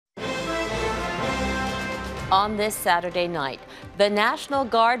On this Saturday night, the National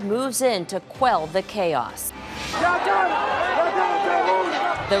Guard moves in to quell the chaos.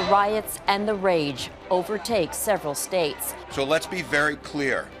 The riots and the rage overtake several states. So let's be very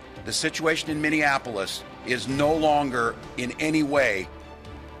clear. The situation in Minneapolis is no longer in any way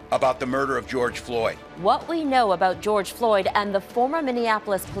about the murder of George Floyd. What we know about George Floyd and the former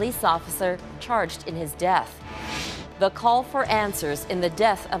Minneapolis police officer charged in his death. The call for answers in the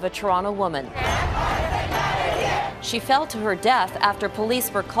death of a Toronto woman. She fell to her death after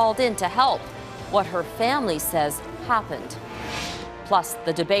police were called in to help. What her family says happened. Plus,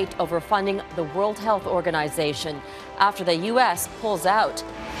 the debate over funding the World Health Organization after the U.S. pulls out.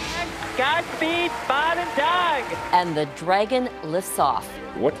 Godspeed, Spot and Dog! And the Dragon lifts off.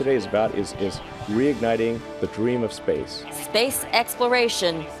 What today is about is reigniting the dream of space. Space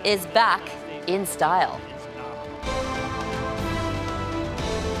exploration is back in style.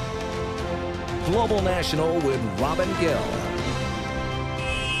 Global National with Robin Gill.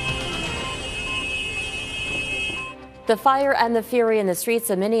 The fire and the fury in the streets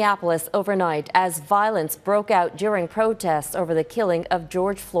of Minneapolis overnight as violence broke out during protests over the killing of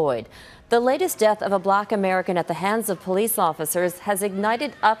George Floyd. The latest death of a Black American at the hands of police officers has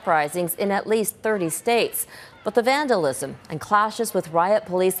ignited uprisings in at least 30 states. But the vandalism and clashes with riot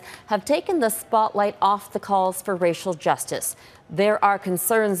police have taken the spotlight off the calls for racial justice. There are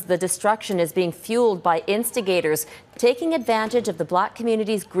concerns the destruction is being fueled by instigators taking advantage of the Black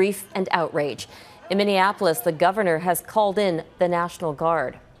community's grief and outrage. In Minneapolis, the governor has called in the National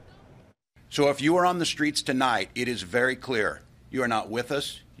Guard. So if you are on the streets tonight, it is very clear. You are not with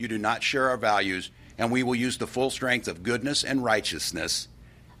us, you do not share our values, and we will use the full strength of goodness and righteousness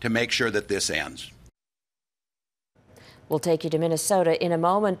to make sure that this ends. We'll take you to Minnesota in a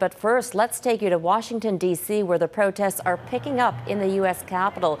moment, but first, let's take you to Washington, D.C., where the protests are picking up in the U.S.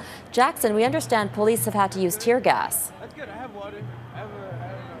 Capitol. Jackson, we understand police have had to use tear gas. That's good. I have water.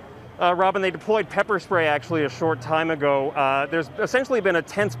 Robin, they deployed pepper spray actually a short time ago. There's essentially been a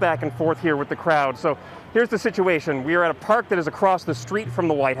tense back and forth here with the crowd. So here's the situation. We are at a park that is across the street from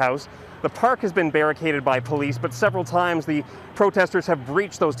the White House. The park has been barricaded by police, but several times the protesters have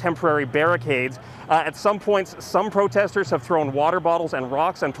breached those temporary barricades. At some points, some protesters have thrown water bottles and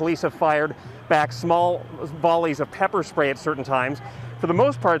rocks, and police have fired back small volleys of pepper spray at certain times. For the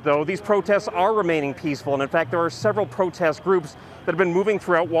most part, though, these protests are remaining peaceful, and in fact, there are several protest groups that have been moving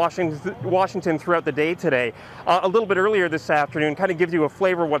throughout Washington throughout the day today. A little bit earlier this afternoon, kind of gives you a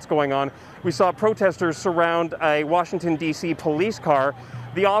flavor of what's going on. We saw protesters surround a Washington, D.C. police car.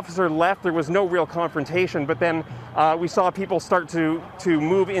 The officer left. There was no real confrontation, but then we saw people start to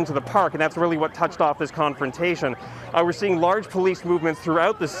move into the park, and that's really what touched off this confrontation. We're seeing large police movements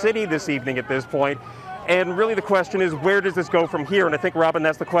throughout the city this evening at this point. And really the question is, where does this go from here? And I think, Robin,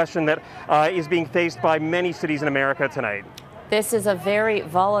 that's the question that is being faced by many cities in America tonight. This is a very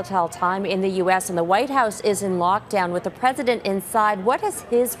volatile time in the U.S., and the White House is in lockdown with the president inside. What has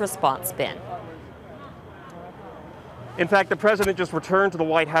his response been? In fact, the president just returned to the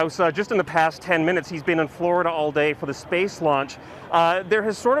White House just in the past 10 minutes. He's been in Florida all day for the space launch. There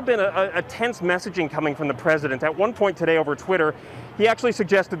has sort of been a tense messaging coming from the president. At one point today over Twitter, he actually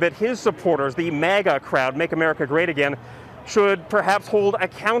suggested that his supporters, the MAGA crowd, Make America Great Again, should perhaps hold a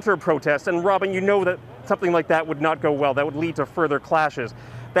counter-protest. And Robin, you know that something like that would not go well. That would lead to further clashes.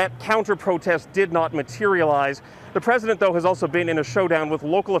 That counter-protest did not materialize. The president, though, has also been in a showdown with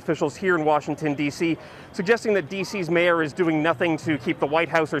local officials here in Washington, D.C., suggesting that D.C.'s mayor is doing nothing to keep the White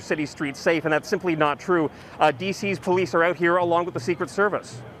House or city streets safe, and that's simply not true. D.C.'s police are out here along with the Secret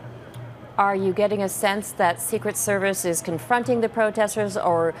Service. Are you getting a sense that Secret Service is confronting the protesters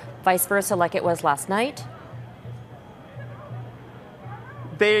or vice versa like it was last night?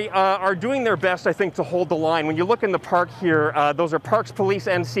 They are doing their best, I think, to hold the line. When you look in the park here, those are Parks Police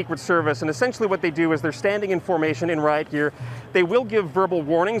and Secret Service, and essentially what they do is they're standing in formation in riot gear. They will give verbal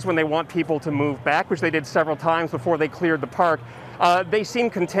warnings when they want people to move back, which they did several times before they cleared the park. They seem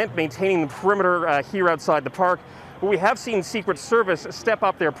content maintaining the perimeter here outside the park. But we have seen Secret Service step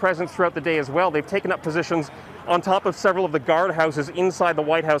up their presence throughout the day as well. They've taken up positions on top of several of the guardhouses inside the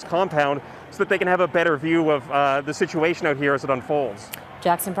White House compound so that they can have a better view of the situation out here as it unfolds.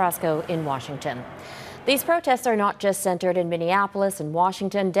 Jackson Prasco in Washington. These protests are not just centered in Minneapolis and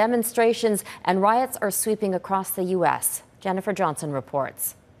Washington. Demonstrations and riots are sweeping across the U.S. Jennifer Johnson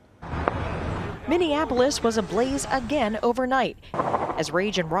reports. Minneapolis was ablaze again overnight as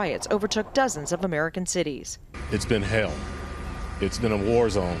rage and riots overtook dozens of American cities. It's been hell. It's been a war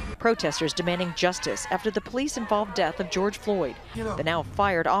zone. Protesters demanding justice after the police-involved death of George Floyd. The now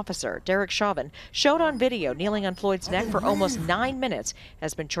fired officer, Derek Chauvin, shown on video kneeling on Floyd's neck for almost 9 minutes,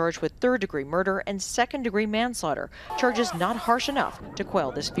 has been charged with third-degree murder and second-degree manslaughter, charges not harsh enough to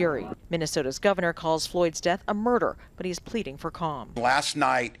quell this fury. Minnesota's governor calls Floyd's death a murder, but he's pleading for calm. Last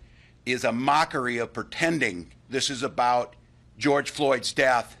night is a mockery of pretending this is about George Floyd's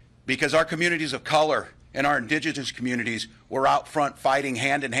death, because our communities of color and our indigenous communities were out front fighting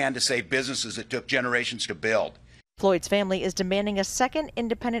hand in hand to save businesses that took generations to build. Floyd's family is demanding a second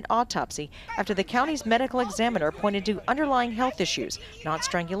independent autopsy after the county's medical examiner pointed to underlying health issues, not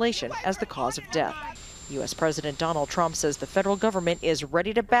strangulation, as the cause of death. U.S. President Donald Trump says the federal government is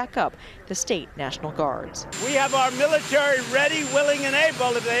ready to back up the state National Guards. We have our military ready, willing, and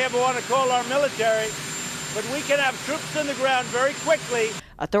able if they ever want to call our military. But we can have troops on the ground very quickly.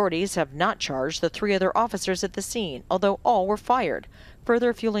 Authorities have not charged the 3 other officers at the scene, although all were fired,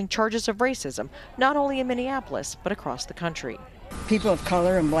 further fueling charges of racism, not only in Minneapolis, but across the country. People of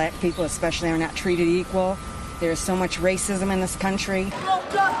color and black people especially are not treated equal. There is so much racism in this country. No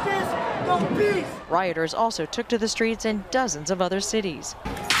justice, no peace. Rioters also took to the streets in dozens of other cities.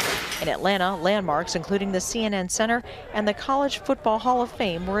 In Atlanta, landmarks including the CNN Center and the College Football Hall of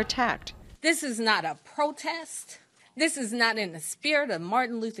Fame were attacked. This is not a protest. This is not in the spirit of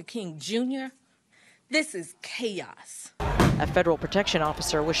Martin Luther King Jr. This is chaos. A federal protection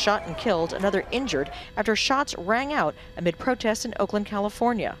officer was shot and killed, another injured after shots rang out amid protests in Oakland,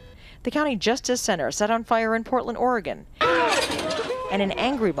 California. The County Justice Center set on fire in Portland, Oregon. And an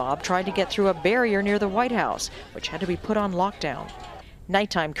angry mob tried to get through a barrier near the White House, which had to be put on lockdown.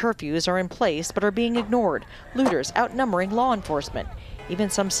 Nighttime curfews are in place but are being ignored, looters outnumbering law enforcement. Even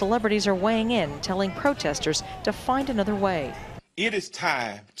some celebrities are weighing in, telling protesters to find another way. It is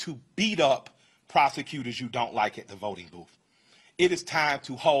time to beat up prosecutors you don't like at the voting booth. It is time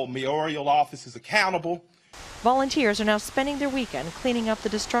to hold mayoral offices accountable. Volunteers are now spending their weekend cleaning up the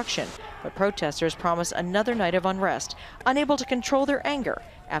destruction, but protesters promise another night of unrest, unable to control their anger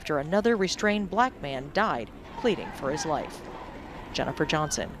after another restrained black man died pleading for his life. Jennifer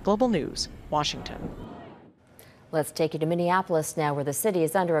Johnson, Global News, Washington. Let's take you to Minneapolis now, where the city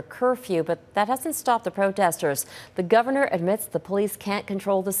is under a curfew, but that hasn't stopped the protesters. The governor admits the police can't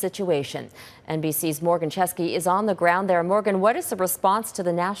control the situation. NBC's Morganne Chesky is on the ground there. Morgan, what is the response to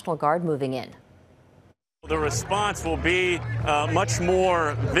the National Guard moving in? The response will be much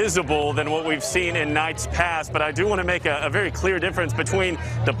more visible than what we've seen in nights past, but I do want to make a very clear difference between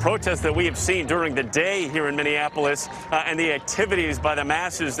the protests that we have seen during the day here in Minneapolis and the activities by the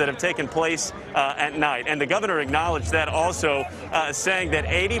masses that have taken place at night. And the governor acknowledged that also, saying that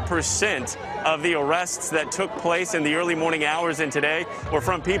 80% of the arrests that took place in the early morning hours and today were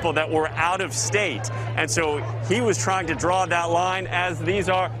from people that were out of state. And so he was trying to draw that line as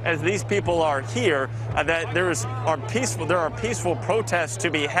these people are here, that there are peaceful protests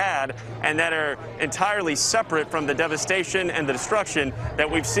to be had, and that are entirely separate from the devastation and the destruction that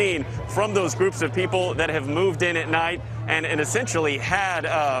we've seen from those groups of people that have moved in at night and essentially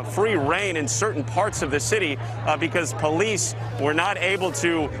had free reign in certain parts of the city because police were not able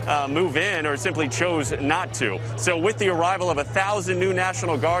to move in or simply chose not to. So with the arrival of 1,000 new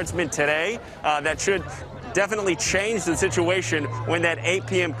National Guardsmen today, that should definitely change the situation when that 8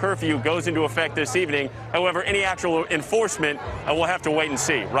 p.m. curfew goes into effect this evening. However, any actual enforcement, we'll have to wait and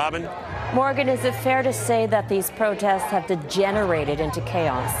see. Robin? Morgan, is it fair to say that these protests have degenerated into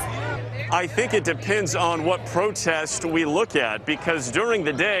chaos? I think it depends on what protest we look at, because during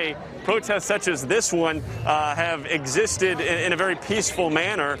the day, protests such as this one have existed in a very peaceful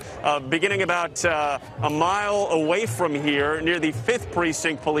manner, beginning about a mile away from here near the 5th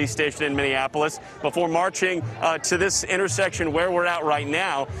Precinct Police Station in Minneapolis, before marching to this intersection where we're at right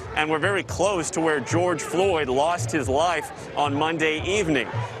now. And we're very close to where George Floyd lost his life on Monday evening.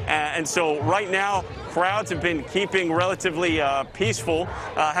 And so right now, crowds have been keeping relatively peaceful.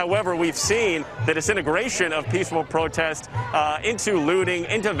 However, we've seen the disintegration of peaceful protest into looting,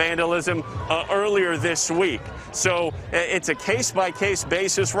 into vandalism earlier this week. So it's a case-by-case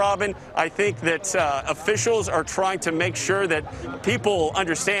basis, Robin. I think that officials are trying to make sure that people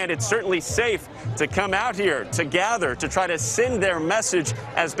understand it's certainly safe to come out here, to gather, to try to send their message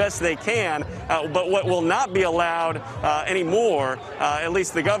as best they can. But what will not be allowed anymore, at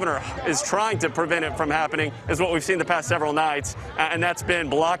least the governor is trying to prevent it from happening, is what we've seen the past several nights, and that's been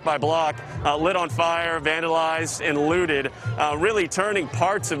block by block, lit on fire, vandalized, and looted, really turning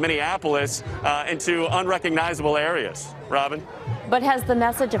parts of Minneapolis into unrecognizable areas. Robin?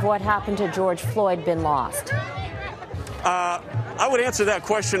 I would answer that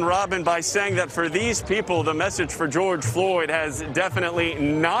question, Robin, by saying that for these people, the message for George Floyd has definitely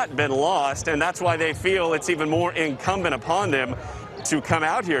not been lost, and that's why they feel it's even more incumbent upon them to come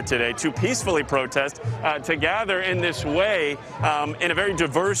out here today, to peacefully protest, to gather in this way in a very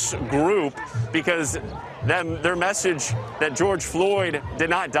diverse group, because their message that George Floyd did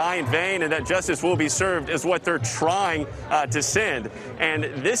not die in vain and that justice will be served is what they're trying to send. And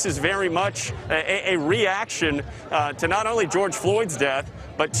this is very much a reaction to not only George Floyd's death,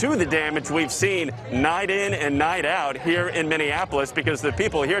 but to the damage we've seen night in and night out here in Minneapolis, because the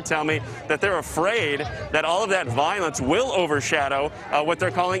people here tell me that they're afraid that all of that violence will overshadow what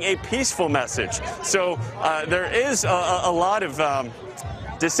they're calling a peaceful message. So there is a lot of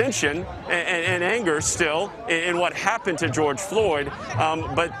dissension and anger still in what happened to George Floyd,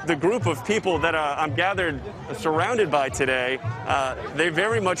 but the group of people that I'm surrounded by today, they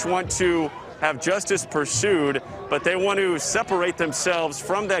very much want to have justice pursued, but they want to separate themselves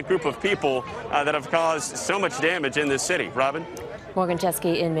from that group of people that have caused so much damage in this city. Robin? Morganne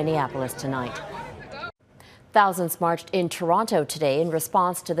Chesky in Minneapolis tonight. Thousands marched in Toronto today in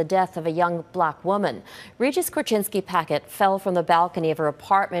response to the death of a young black woman. Regis Korchinski-Paquet fell from the balcony of her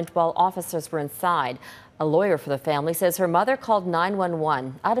apartment while officers were inside. A lawyer for the family says her mother called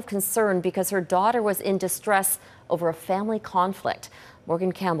 911 out of concern because her daughter was in distress over a family conflict.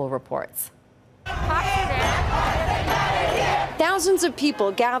 Morganne Campbell reports. Thousands of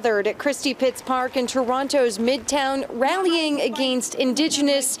people gathered at Christie Pitts Park in Toronto's Midtown, rallying against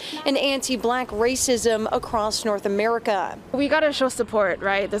Indigenous and anti-Black racism across North America. We got to show support,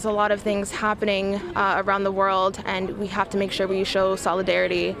 right? There's a lot of things happening around the world, and we have to make sure we show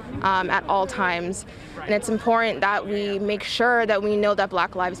solidarity at all times. And it's important that we make sure that we know that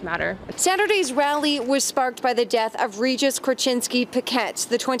Black lives matter. Saturday's rally was sparked by the death of Regis Korchinski-Paquet.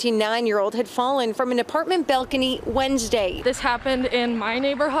 The 29-year-old had fallen from an apartment balcony Wednesday. This happened in my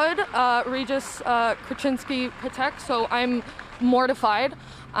neighborhood, Regis Korchinski-Paquet, so I'm mortified.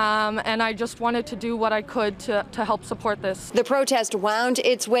 And I just wanted to do what I could to help support this. The protest wound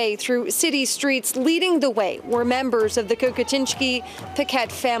its way through city streets. Leading the way were members of the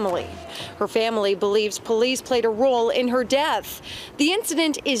Korchinski-Paquet family. Her family believes police played a role in her death. The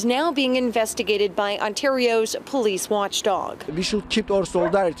incident is now being investigated by Ontario's police watchdog. We should keep our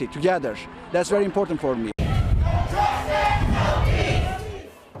solidarity together. That's very important for me. And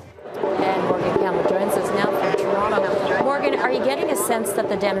Morganne Campbell joins us now from Toronto. Morgan, are you getting a sense that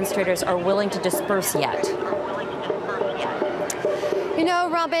the demonstrators are willing to disperse yet? You know,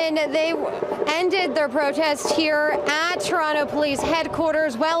 Robin, they ended their protest here at Toronto Police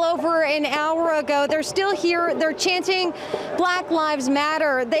Headquarters well over an hour ago. They're still here. They're chanting Black Lives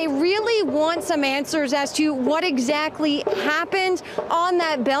Matter. They really want some answers as to what exactly happened on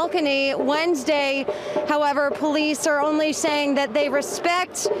that balcony Wednesday. However, police are only saying that they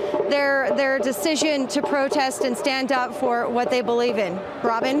respect their decision to protest and stand up for what they believe in.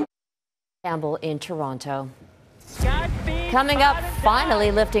 Robin? Campbell in Toronto. Coming up,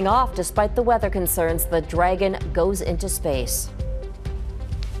 finally lifting off despite the weather concerns, the Dragon goes into space.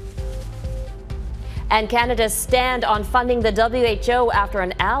 And Canada's stand on funding the WHO after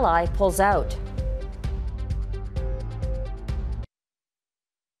an ally pulls out.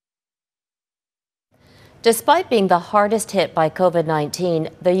 Despite being the hardest hit by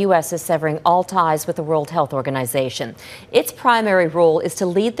COVID-19, the U.S. is severing all ties with the World Health Organization. Its primary role is to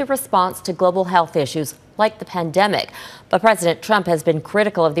lead the response to global health issues like the pandemic. But President Trump has been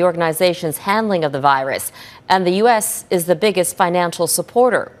critical of the organization's handling of the virus, and the U.S. is the biggest financial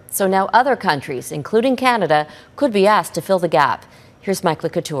supporter. So now other countries, including Canada, could be asked to fill the gap. Here's Mike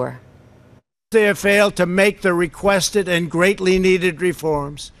Le Couteur. They have failed to make the requested and greatly needed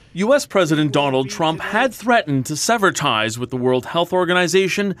reforms. U.S. President Donald Trump had threatened to sever ties with the World Health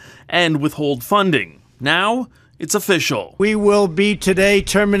Organization and withhold funding. Now, it's official. We will be today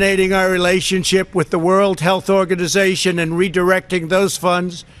terminating our relationship with the World Health Organization and redirecting those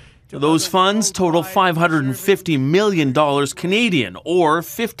funds. Those funds total $550 million Canadian, or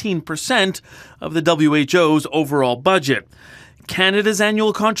 15% of the WHO's overall budget. Canada's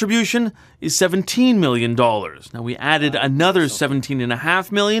annual contribution is $17 million. Now, we added another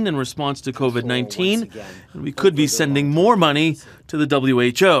 $17.5 million in response to COVID-19, and we could be sending more money to the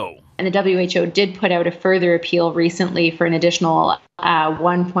WHO. And the WHO did put out a further appeal recently for an additional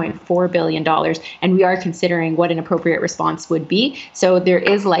 $1.4 billion, and we are considering what an appropriate response would be. So there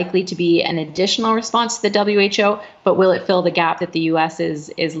is likely to be an additional response to the WHO, but will it fill the gap that the U.S.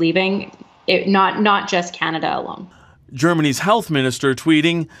 is leaving? Not just Canada alone. Germany's health minister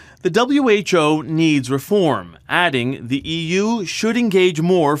tweeting, "The WHO needs reform," adding the EU should engage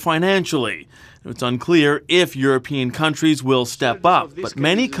more financially. It's unclear if European countries will step up, but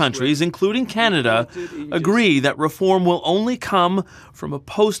many countries, including Canada, agree that reform will only come from a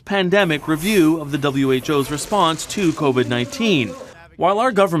post-pandemic review of the WHO's response to COVID-19. While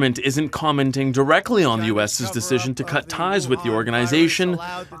our government isn't commenting directly on the U.S.'s decision to cut ties with the organization,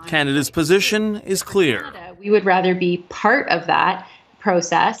 Canada's position is clear. We would rather be part of that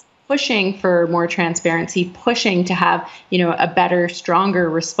process, pushing for more transparency, pushing to have, a better, stronger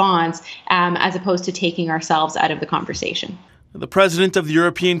response, as opposed to taking ourselves out of the conversation. The president of the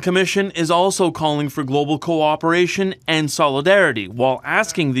European Commission is also calling for global cooperation and solidarity, while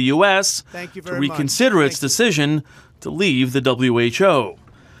asking the U.S. to reconsider its decision to leave the WHO.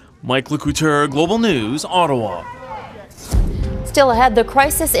 Mike Le Couteur, Global News, Ottawa. Still ahead, the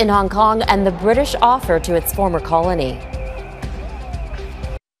crisis in Hong Kong and the British offer to its former colony.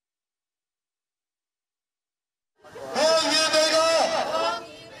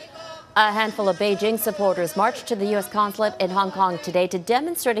 A handful of Beijing supporters marched to the U.S. consulate in Hong Kong today to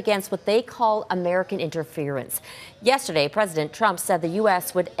demonstrate against what they call American interference. Yesterday, President Trump said the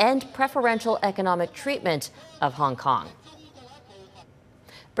U.S. would end preferential economic treatment of Hong Kong.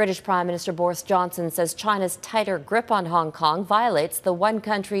 British Prime Minister Boris Johnson says China's tighter grip on Hong Kong violates the one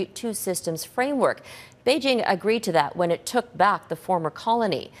country, two systems framework. Beijing agreed to that when it took back the former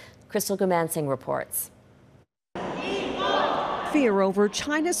colony. Crystal Gumansing reports. Fear over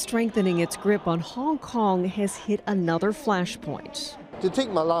China strengthening its grip on Hong Kong has hit another flashpoint. To take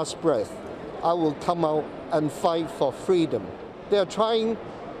my last breath, I will come out and fight for freedom. They are trying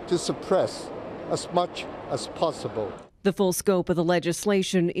to suppress as much as possible. The full scope of the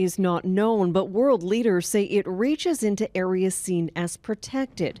legislation is not known, but world leaders say it reaches into areas seen as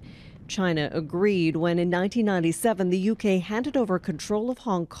protected. China agreed when in 1997 the UK handed over control of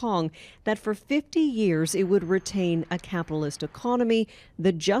Hong Kong that for 50 years it would retain a capitalist economy,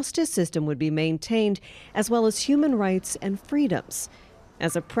 the justice system would be maintained, as well as human rights and freedoms.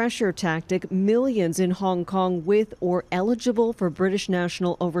 As a pressure tactic, millions in Hong Kong with or eligible for British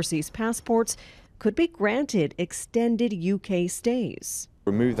national overseas passports could be granted extended UK stays.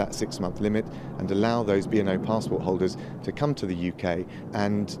 Remove that 6-month limit and allow those B&O passport holders to come to the UK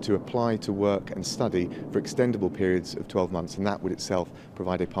and to apply to work and study for extendable periods of 12 months, and that would itself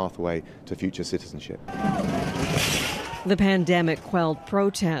provide a pathway to future citizenship. The pandemic quelled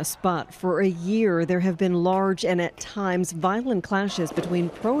protests, but for a year there have been large and at times violent clashes between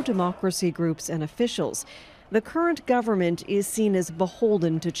pro-democracy groups and officials. The current government is seen as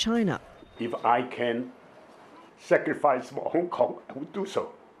beholden to China. If I can sacrifice for Hong Kong, I would do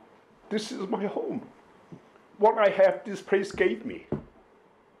so. This is my home. What I have, this place gave me.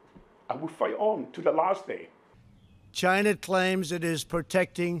 I will fight on to the last day. China claims it is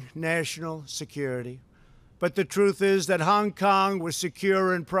protecting national security. But the truth is that Hong Kong was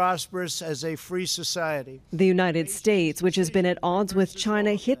secure and prosperous as a free society. The United States, which has been at odds with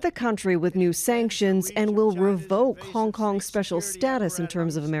China, hit the country with new sanctions and will revoke Hong Kong's special status in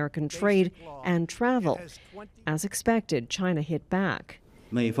terms of American trade and travel. As expected, China hit back.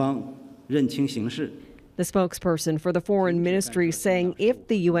 美方认清形势。 The spokesperson for the foreign ministry saying if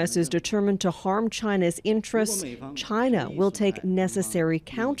the U.S. is determined to harm China's interests, China will take necessary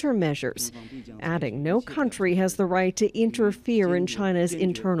countermeasures, adding no country has the right to interfere in China's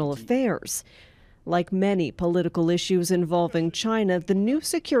internal affairs. Like many political issues involving China, the new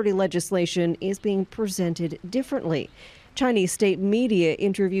security legislation is being presented differently. Chinese state media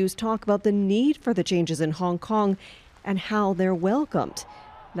interviews talk about the need for the changes in Hong Kong and how they're welcomed.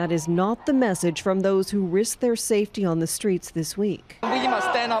 That is not the message from those who risk their safety on the streets this week. We must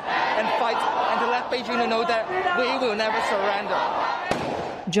stand up and fight and to let Beijing know that we will never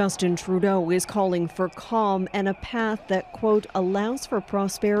surrender. Justin Trudeau is calling for calm and a path that, quote, allows for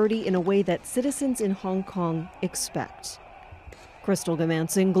prosperity in a way that citizens in Hong Kong expect. Crystal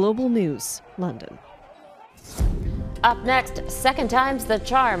Gumansing, Global News, London. Up next, second time's the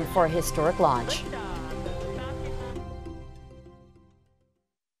charm for a historic launch.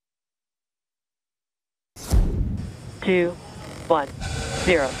 2, 1,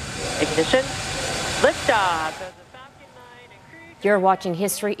 0. Ignition. Liftoff. You're watching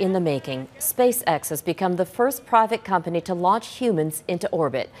history in the making. SpaceX has become the first private company to launch humans into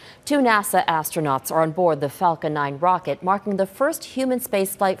orbit. 2 NASA astronauts are on board the Falcon 9 rocket, marking the first human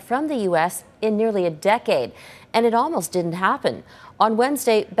spaceflight from the U.S. in nearly a decade. And it almost didn't happen. On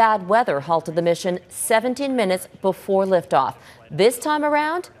Wednesday, bad weather halted the mission 17 minutes before liftoff. This time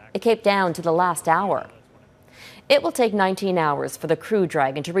around, it came down to the last hour. It will take 19 hours for the Crew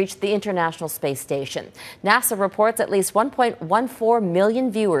Dragon to reach the International Space Station. NASA reports at least 1.14 million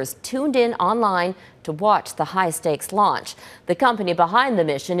viewers tuned in online to watch the high-stakes launch. The company behind the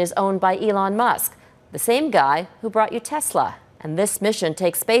mission is owned by Elon Musk, the same guy who brought you Tesla. And this mission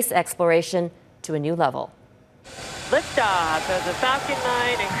takes space exploration to a new level. Liftoff of the Falcon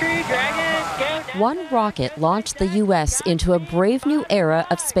 9 and Crew Dragon. Go now. One rocket launched the U.S. into a brave new era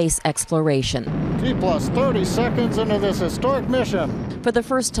of space exploration. T+ 30 seconds into this historic mission. For the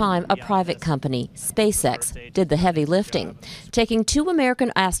first time, a private company, SpaceX, did the heavy lifting, taking 2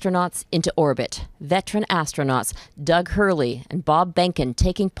 American astronauts into orbit. Veteran astronauts Doug Hurley and Bob Behnken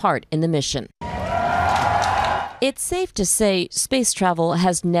taking part in the mission. It's safe to say space travel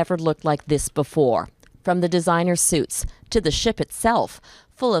has never looked like this before. From the designer suits to the ship itself,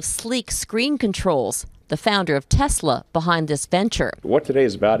 full of sleek screen controls, the founder of Tesla behind this venture. What today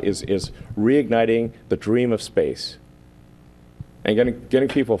is about is reigniting the dream of space and getting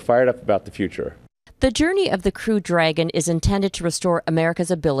people fired up about the future. The journey of the Crew Dragon is intended to restore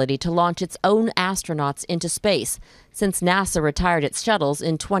America's ability to launch its own astronauts into space, since NASA retired its shuttles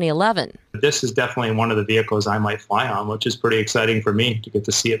in 2011. This is definitely one of the vehicles I might fly on, which is pretty exciting for me to get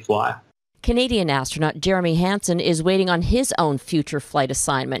to see it fly. Canadian astronaut Jeremy Hansen is waiting on his own future flight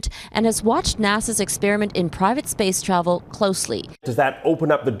assignment and has watched NASA's experiment in private space travel closely. Does that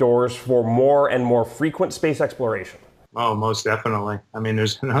open up the doors for more and more frequent space exploration? Oh, most definitely. I mean,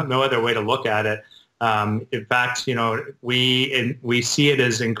 there's no other way to look at it. In fact, we see it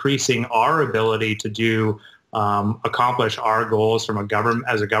as increasing our ability to accomplish our goals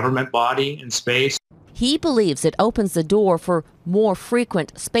as a government body in space. He believes it opens the door for more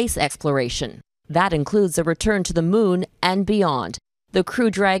frequent space exploration. That includes a return to the moon and beyond. The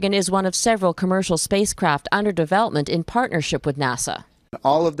Crew Dragon is one of several commercial spacecraft under development in partnership with NASA.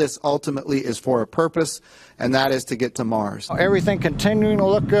 All of this ultimately is for a purpose, and that is to get to Mars. Everything continuing to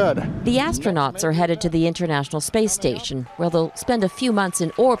look good. The astronauts are headed to the International Space Station, where they'll spend a few months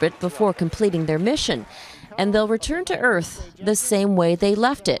in orbit before completing their mission. And they'll return to Earth the same way they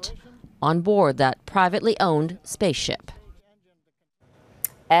left it, on board that privately owned spaceship.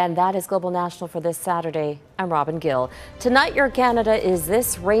 And that is Global National for this Saturday. I'm Robin Gill. Tonight, your Canada is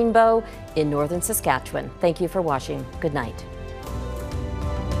this rainbow in northern Saskatchewan. Thank you for watching. Good night.